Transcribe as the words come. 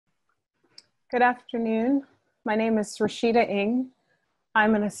Good afternoon. My name is Rashida Ng.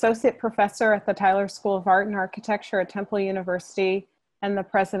 I'm an associate professor at the Tyler School of Art and Architecture at Temple University and the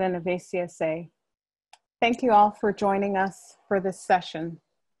president of ACSA. Thank you all for joining us for this session.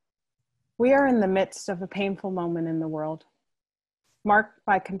 We are in the midst of a painful moment in the world, marked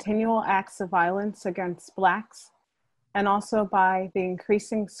by continual acts of violence against Blacks and also by the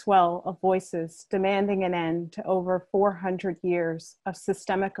increasing swell of voices demanding an end to over 400 years of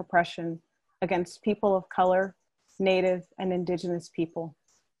systemic oppression against people of color, Native, and Indigenous people.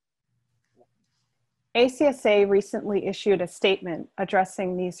 ACSA recently issued a statement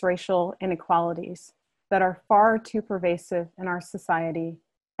addressing these racial inequalities that are far too pervasive in our society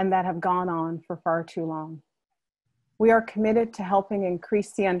and that have gone on for far too long. We are committed to helping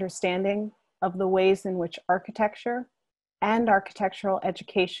increase the understanding of the ways in which architecture and architectural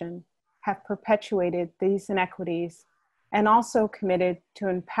education have perpetuated these inequities, and also committed to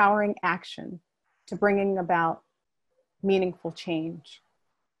empowering action to bringing about meaningful change.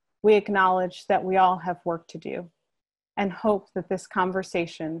 We acknowledge that we all have work to do and hope that this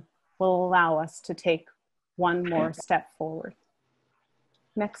conversation will allow us to take one more step forward.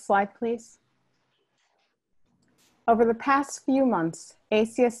 Next slide, please. Over the past few months,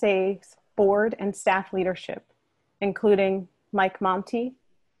 ACSA's board and staff leadership, including Mike Monty,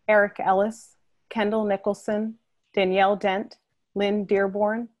 Eric Ellis, Kendall Nicholson, Danielle Dent, Lynne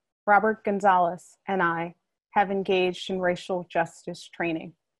Dearborn, Robert Gonzalez, and I have engaged in racial justice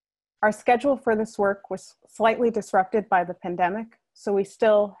training. Our schedule for this work was slightly disrupted by the pandemic, so we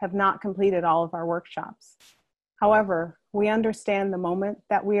still have not completed all of our workshops. However, we understand the moment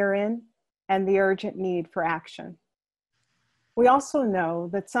that we are in and the urgent need for action. We also know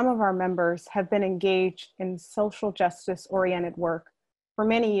that some of our members have been engaged in social justice-oriented work for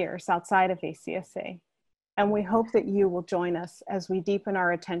many years outside of ACSA, and we hope that you will join us as we deepen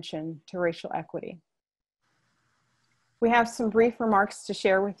our attention to racial equity. We have some brief remarks to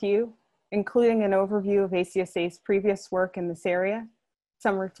share with you, including an overview of ACSA's previous work in this area,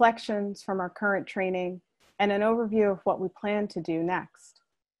 some reflections from our current training, and an overview of what we plan to do next.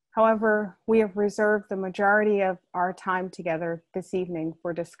 However, we have reserved the majority of our time together this evening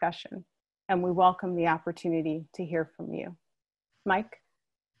for discussion, and we welcome the opportunity to hear from you. Mike?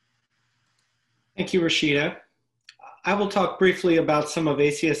 Thank you, Rashida. I will talk briefly about some of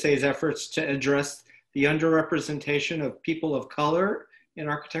ACSA's efforts to address the underrepresentation of people of color in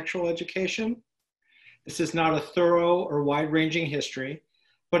architectural education. This is not a thorough or wide-ranging history,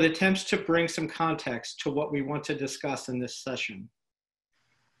 but attempts to bring some context to what we want to discuss in this session.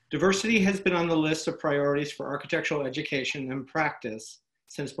 Diversity has been on the list of priorities for architectural education and practice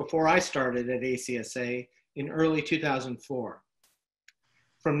since before I started at ACSA in early 2004.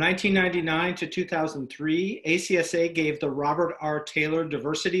 From 1999 to 2003, ACSA gave the Robert R. Taylor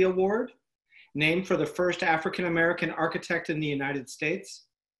Diversity Award, named for the first African-American architect in the United States.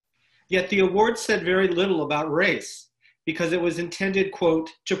 Yet the award said very little about race because it was intended, quote,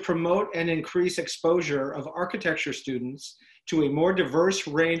 to promote and increase exposure of architecture students to a more diverse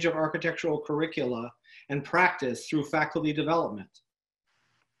range of architectural curricula and practice through faculty development.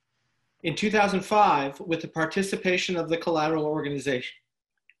 In 2005, with the participation of the collateral organizations,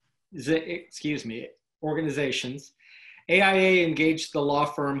 AIA engaged the law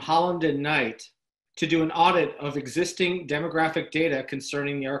firm Holland and Knight to do an audit of existing demographic data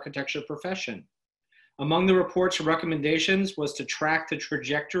concerning the architecture profession. Among the report's recommendations was to track the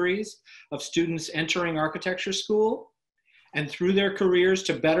trajectories of students entering architecture school and through their careers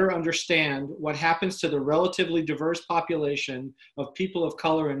to better understand what happens to the relatively diverse population of people of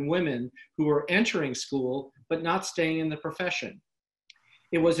color and women who are entering school but not staying in the profession.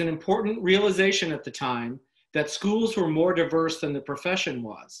 It was an important realization at the time that schools were more diverse than the profession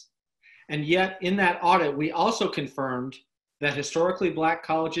was. And yet in that audit, we also confirmed that historically Black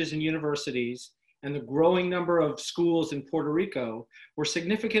colleges and universities and the growing number of schools in Puerto Rico were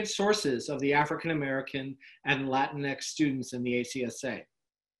significant sources of the African-American and Latinx students in the ACSA.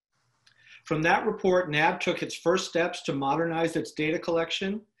 From that report, NAB took its first steps to modernize its data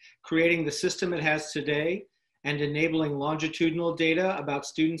collection, creating the system it has today and enabling longitudinal data about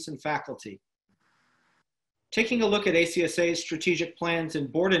students and faculty. Taking a look at ACSA's strategic plans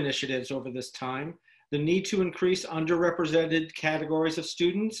and board initiatives over this time, the need to increase underrepresented categories of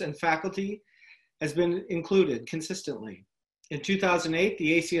students and faculty has been included consistently. In 2008,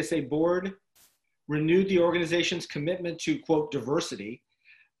 the ACSA board renewed the organization's commitment to, quote, diversity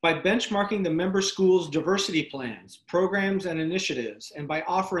by benchmarking the member schools' diversity plans, programs, and initiatives, and by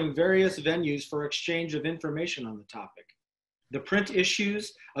offering various venues for exchange of information on the topic. The print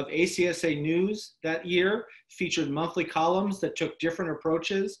issues of ACSA News that year featured monthly columns that took different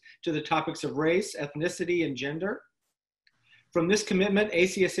approaches to the topics of race, ethnicity, and gender. From this commitment,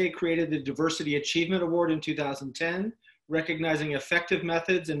 ACSA created the Diversity Achievement Award in 2010, recognizing effective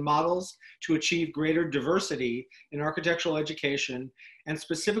methods and models to achieve greater diversity in architectural education, and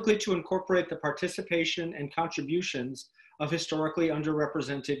specifically to incorporate the participation and contributions of historically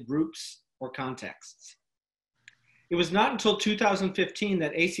underrepresented groups or contexts. It was not until 2015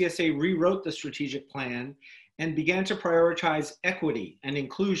 that ACSA rewrote the strategic plan and began to prioritize equity and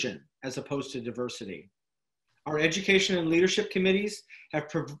inclusion as opposed to diversity. Our education and leadership committees have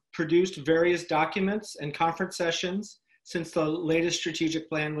produced various documents and conference sessions since the latest strategic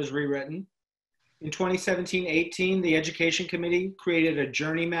plan was rewritten. In 2017-18, the Education Committee created a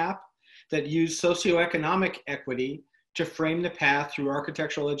journey map that used socioeconomic equity to frame the path through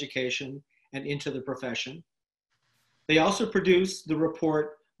architectural education and into the profession. They also produced the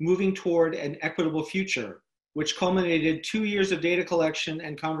report Moving Toward an Equitable Future, which culminated 2 years of data collection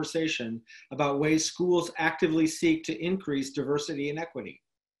and conversation about ways schools actively seek to increase diversity and equity.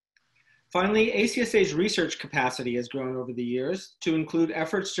 Finally, ACSA's research capacity has grown over the years to include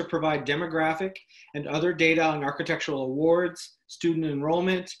efforts to provide demographic and other data on architectural awards, student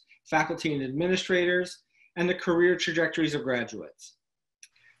enrollment, faculty and administrators, and the career trajectories of graduates.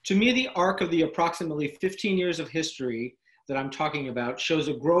 To me, the arc of the approximately 15 years of history that I'm talking about shows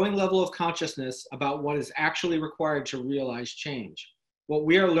a growing level of consciousness about what is actually required to realize change. What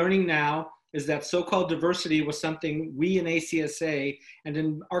we are learning now is that so-called diversity was something we in ACSA and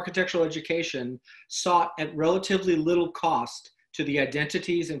in architectural education sought at relatively little cost to the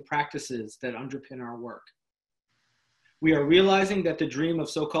identities and practices that underpin our work. We are realizing that the dream of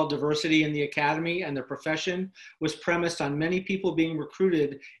so-called diversity in the academy and the profession was premised on many people being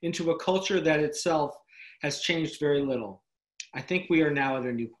recruited into a culture that itself has changed very little. I think we are now at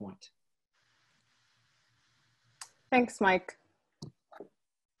a new point. Thanks, Mike.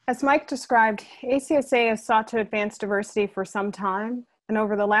 As Mike described, ACSA has sought to advance diversity for some time, and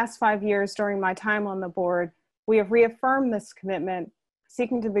over the last 5 years during my time on the board, we have reaffirmed this commitment,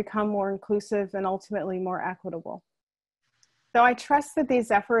 seeking to become more inclusive and ultimately more equitable. Though I trust that these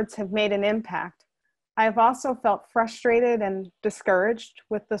efforts have made an impact, I have also felt frustrated and discouraged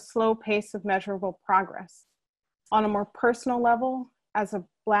with the slow pace of measurable progress. On a more personal level, as a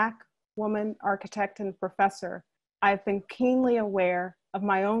Black woman architect and professor, I have been keenly aware of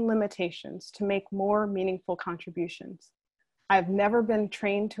my own limitations to make more meaningful contributions. I have never been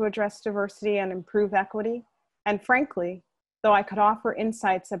trained to address diversity and improve equity, and frankly, though I could offer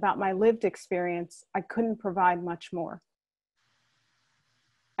insights about my lived experience, I couldn't provide much more.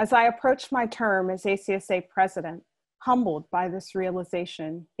 As I approached my term as ACSA president, humbled by this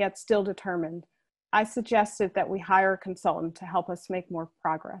realization, yet still determined, I suggested that we hire a consultant to help us make more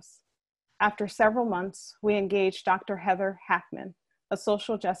progress. After several months, we engaged Dr. Heather Hackman, a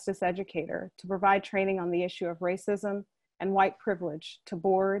social justice educator, to provide training on the issue of racism and white privilege to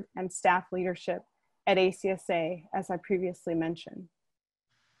board and staff leadership at ACSA, as I previously mentioned.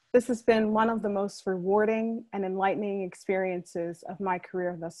 This has been one of the most rewarding and enlightening experiences of my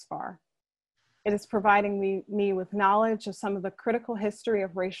career thus far. It is providing me with knowledge of some of the critical history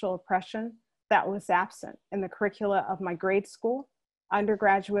of racial oppression that was absent in the curricula of my grade school,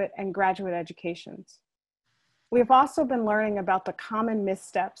 undergraduate, and graduate educations. We have also been learning about the common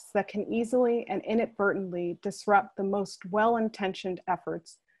missteps that can easily and inadvertently disrupt the most well-intentioned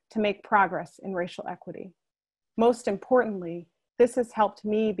efforts to make progress in racial equity. Most importantly, this has helped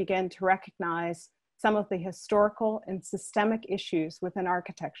me begin to recognize some of the historical and systemic issues within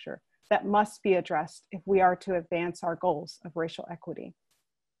architecture that must be addressed if we are to advance our goals of racial equity.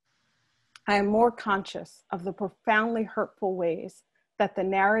 I am more conscious of the profoundly hurtful ways that the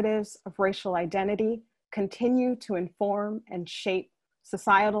narratives of racial identity continue to inform and shape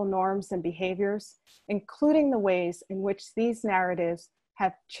societal norms and behaviors, including the ways in which these narratives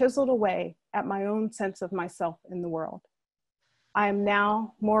have chiseled away at my own sense of myself in the world. I am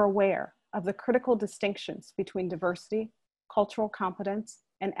now more aware of the critical distinctions between diversity, cultural competence,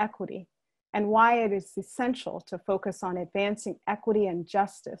 and equity, and why it is essential to focus on advancing equity and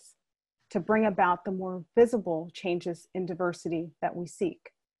justice to bring about the more visible changes in diversity that we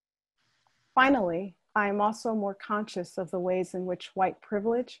seek. Finally, I am also more conscious of the ways in which white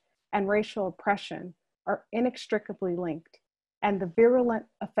privilege and racial oppression are inextricably linked, and the virulent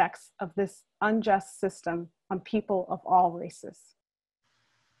effects of this unjust system on people of all races.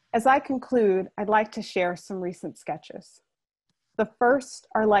 As I conclude, I'd like to share some recent sketches. The first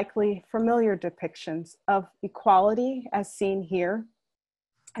are likely familiar depictions of equality as seen here,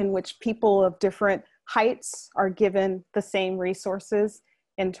 in which people of different heights are given the same resources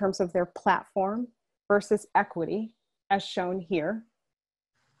in terms of their platform versus equity, as shown here,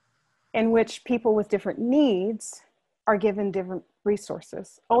 in which people with different needs are given different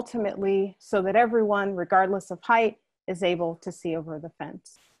resources, ultimately so that everyone, regardless of height, is able to see over the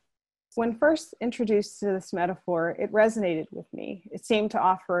fence. When first introduced to this metaphor, it resonated with me. It seemed to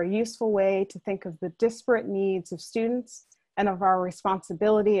offer a useful way to think of the disparate needs of students and of our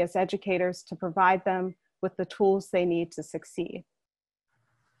responsibility as educators to provide them with the tools they need to succeed.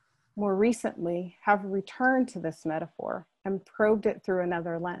 More recently, have returned to this metaphor and probed it through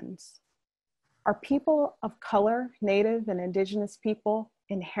another lens. Are people of color, Native and Indigenous people,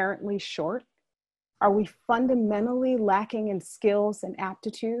 inherently short? Are we fundamentally lacking in skills and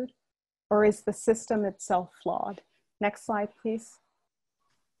aptitude? Or is the system itself flawed? Next slide, please.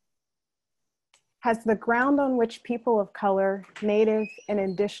 Has the ground on which people of color, Native and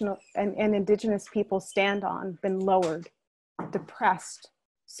Indigenous people stand on been lowered, depressed,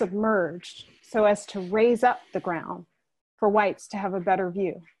 submerged, so as to raise up the ground for whites to have a better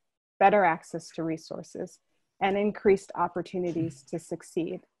view, better access to resources, and increased opportunities to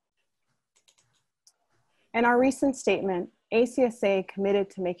succeed? In our recent statement, ACSA committed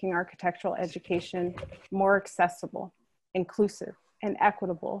to making architectural education more accessible, inclusive, and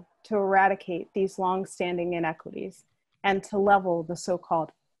equitable to eradicate these long-standing inequities and to level the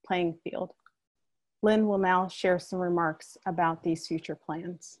so-called playing field. Lynne will now share some remarks about these future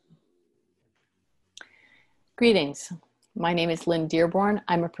plans. Greetings. My name is Lynne Dearborn.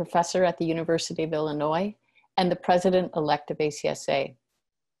 I'm a professor at the University of Illinois and the president-elect of ACSA.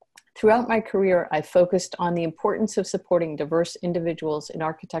 Throughout my career, I focused on the importance of supporting diverse individuals in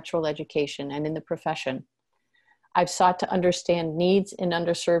architectural education and in the profession. I've sought to understand needs in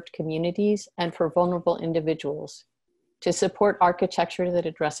underserved communities and for vulnerable individuals, to support architecture that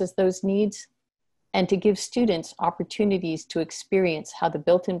addresses those needs, and to give students opportunities to experience how the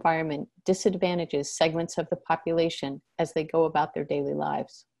built environment disadvantages segments of the population as they go about their daily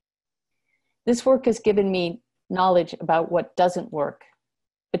lives. This work has given me knowledge about what doesn't work.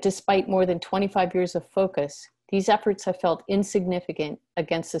 But despite more than 25 years of focus, these efforts have felt insignificant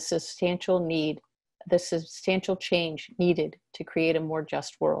against the substantial change needed to create a more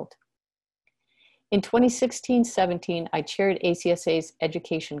just world. In 2016-17, I chaired ACSA's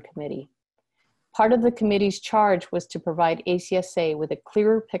Education Committee. Part of the committee's charge was to provide ACSA with a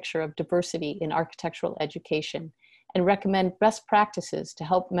clearer picture of diversity in architectural education and recommend best practices to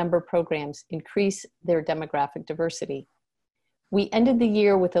help member programs increase their demographic diversity. We ended the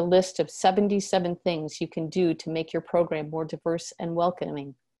year with a list of 77 things you can do to make your program more diverse and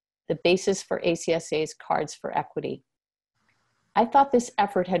welcoming, the basis for ACSA's Cards for Equity. I thought this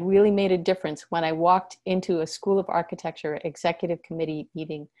effort had really made a difference when I walked into a School of Architecture executive committee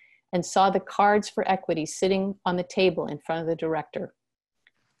meeting and saw the Cards for Equity sitting on the table in front of the director.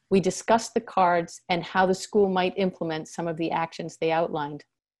 We discussed the cards and how the school might implement some of the actions they outlined.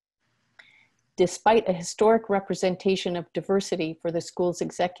 Despite a historic representation of diversity for the school's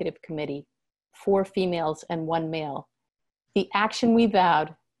executive committee, 4 females and 1 male, the actions we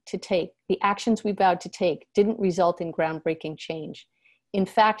vowed to take didn't result in groundbreaking change. In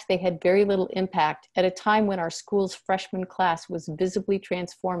fact, they had very little impact at a time when our school's freshman class was visibly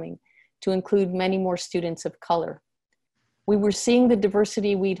transforming to include many more students of color. We were seeing the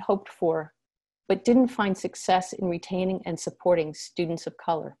diversity we'd hoped for, but didn't find success in retaining and supporting students of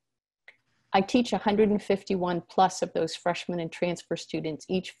color. I teach 151 plus of those freshmen and transfer students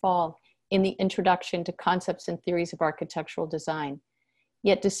each fall in the Introduction to Concepts and Theories of Architectural Design.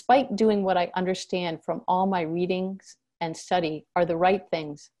 Yet despite doing what I understand from all my readings and study are the right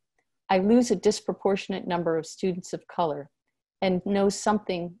things, I lose a disproportionate number of students of color and know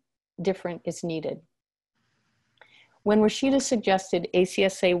something different is needed. When Rashida suggested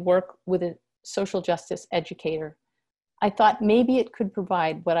ACSA work with a social justice educator, I thought maybe it could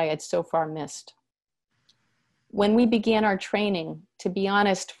provide what I had so far missed. When we began our training, to be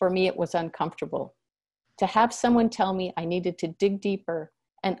honest, for me, it was uncomfortable. To have someone tell me I needed to dig deeper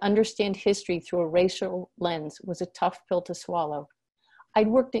and understand history through a racial lens was a tough pill to swallow. I'd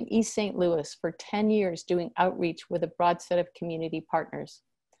worked in East St. Louis for 10 years doing outreach with a broad set of community partners.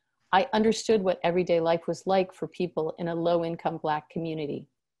 I understood what everyday life was like for people in a low-income Black community.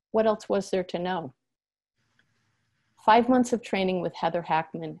 What else was there to know? 5 months of training with Heather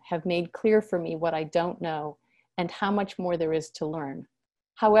Hackman have made clear for me what I don't know and how much more there is to learn.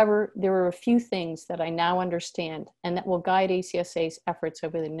 However, there are a few things that I now understand and that will guide ACSA's efforts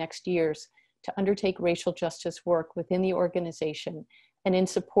over the next years to undertake racial justice work within the organization and in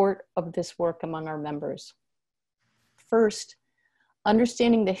support of this work among our members. First,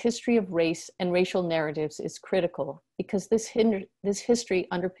 Understanding the history of race and racial narratives is critical because this history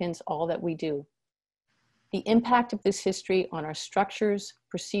underpins all that we do. The impact of this history on our structures,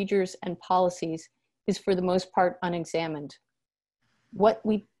 procedures, and policies is for the most part unexamined. What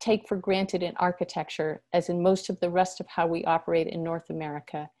we take for granted in architecture, as in most of the rest of how we operate in North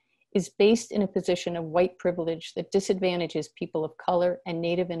America, is based in a position of white privilege that disadvantages people of color and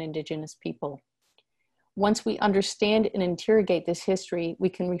Native and Indigenous people. Once we understand and interrogate this history, we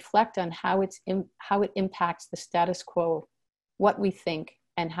can reflect on how it impacts the status quo, what we think,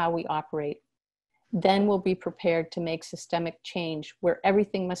 and how we operate. Then we'll be prepared to make systemic change where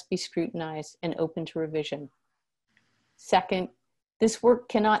everything must be scrutinized and open to revision. Second, this work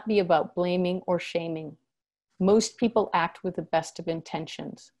cannot be about blaming or shaming. Most people act with the best of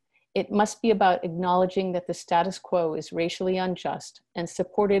intentions. It must be about acknowledging that the status quo is racially unjust and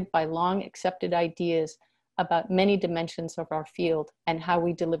supported by long accepted ideas about many dimensions of our field and how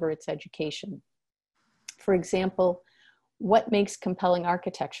we deliver its education. For example, what makes compelling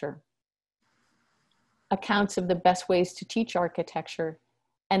architecture? Accounts of the best ways to teach architecture,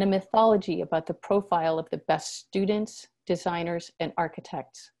 and a mythology about the profile of the best students, designers, and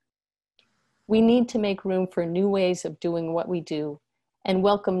architects. We need to make room for new ways of doing what we do and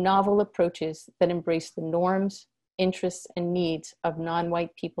welcome novel approaches that embrace the norms, interests, and needs of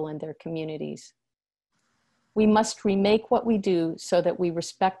non-white people in their communities. We must remake what we do so that we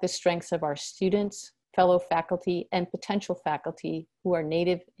respect the strengths of our students, fellow faculty, and potential faculty who are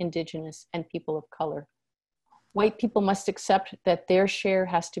Native, Indigenous, and people of color. White people must accept that their share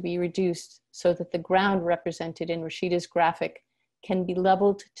has to be reduced so that the ground represented in Rashida's graphic can be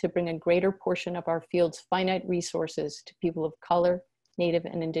leveled to bring a greater portion of our field's finite resources to people of color, Native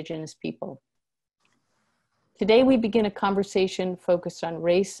and Indigenous people. Today, we begin a conversation focused on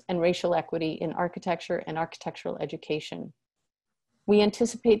race and racial equity in architecture and architectural education. We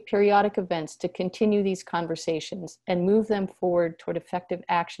anticipate periodic events to continue these conversations and move them forward toward effective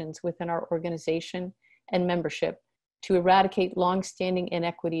actions within our organization and membership to eradicate long-standing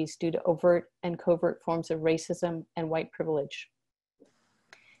inequities due to overt and covert forms of racism and white privilege.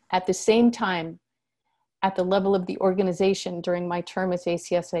 At the same time, at the level of the organization during my term as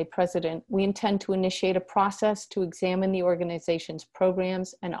ACSA president, we intend to initiate a process to examine the organization's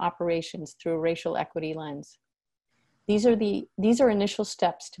programs and operations through a racial equity lens. These are initial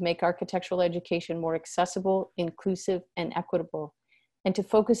steps to make architectural education more accessible, inclusive, and equitable, and to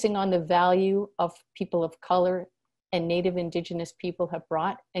focusing on the value of people of color and Native Indigenous people have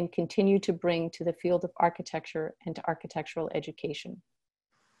brought and continue to bring to the field of architecture and to architectural education.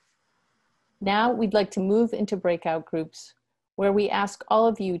 Now we'd like to move into breakout groups where we ask all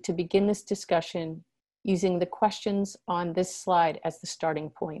of you to begin this discussion using the questions on this slide as the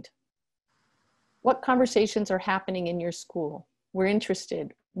starting point. What conversations are happening in your school? We're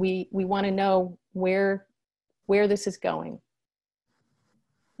interested. We want to know where this is going.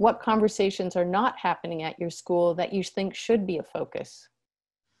 What conversations are not happening at your school that you think should be a focus?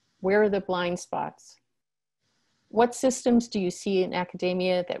 Where are the blind spots? What systems do you see in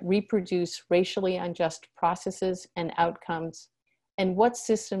academia that reproduce racially unjust processes and outcomes? And what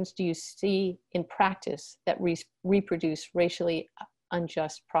systems do you see in practice that reproduce racially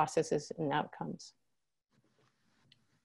unjust processes and outcomes?